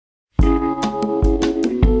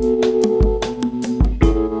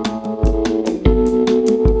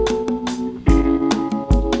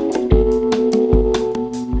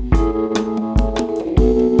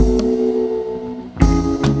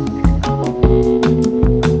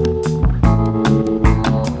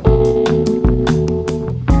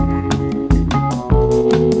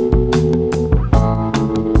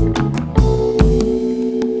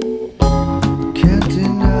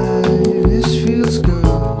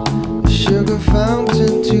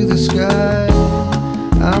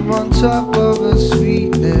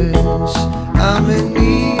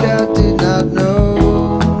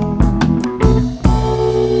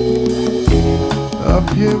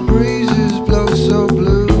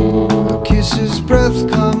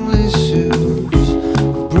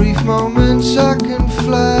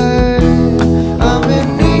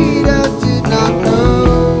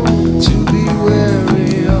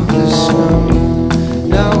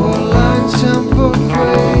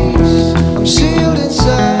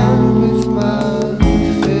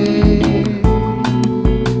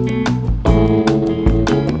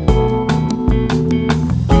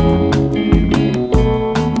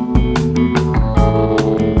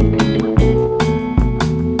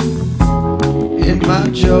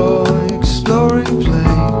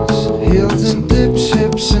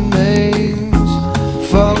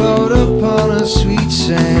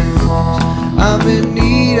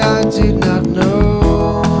need I did not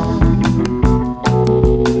know.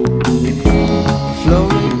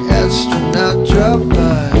 Floating astronaut dropped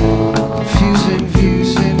by, confusing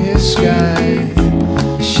views in his sky.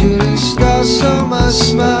 Shooting stars saw my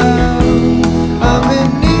smile. I'm in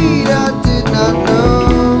need I did not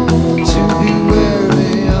know, to be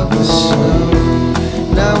wary of the snow.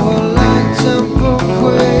 Now a light temple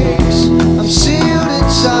quakes, I'm sealed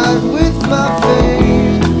inside with my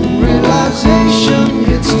fate. Realization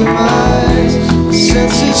hits the eyes,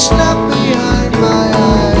 senses snapping.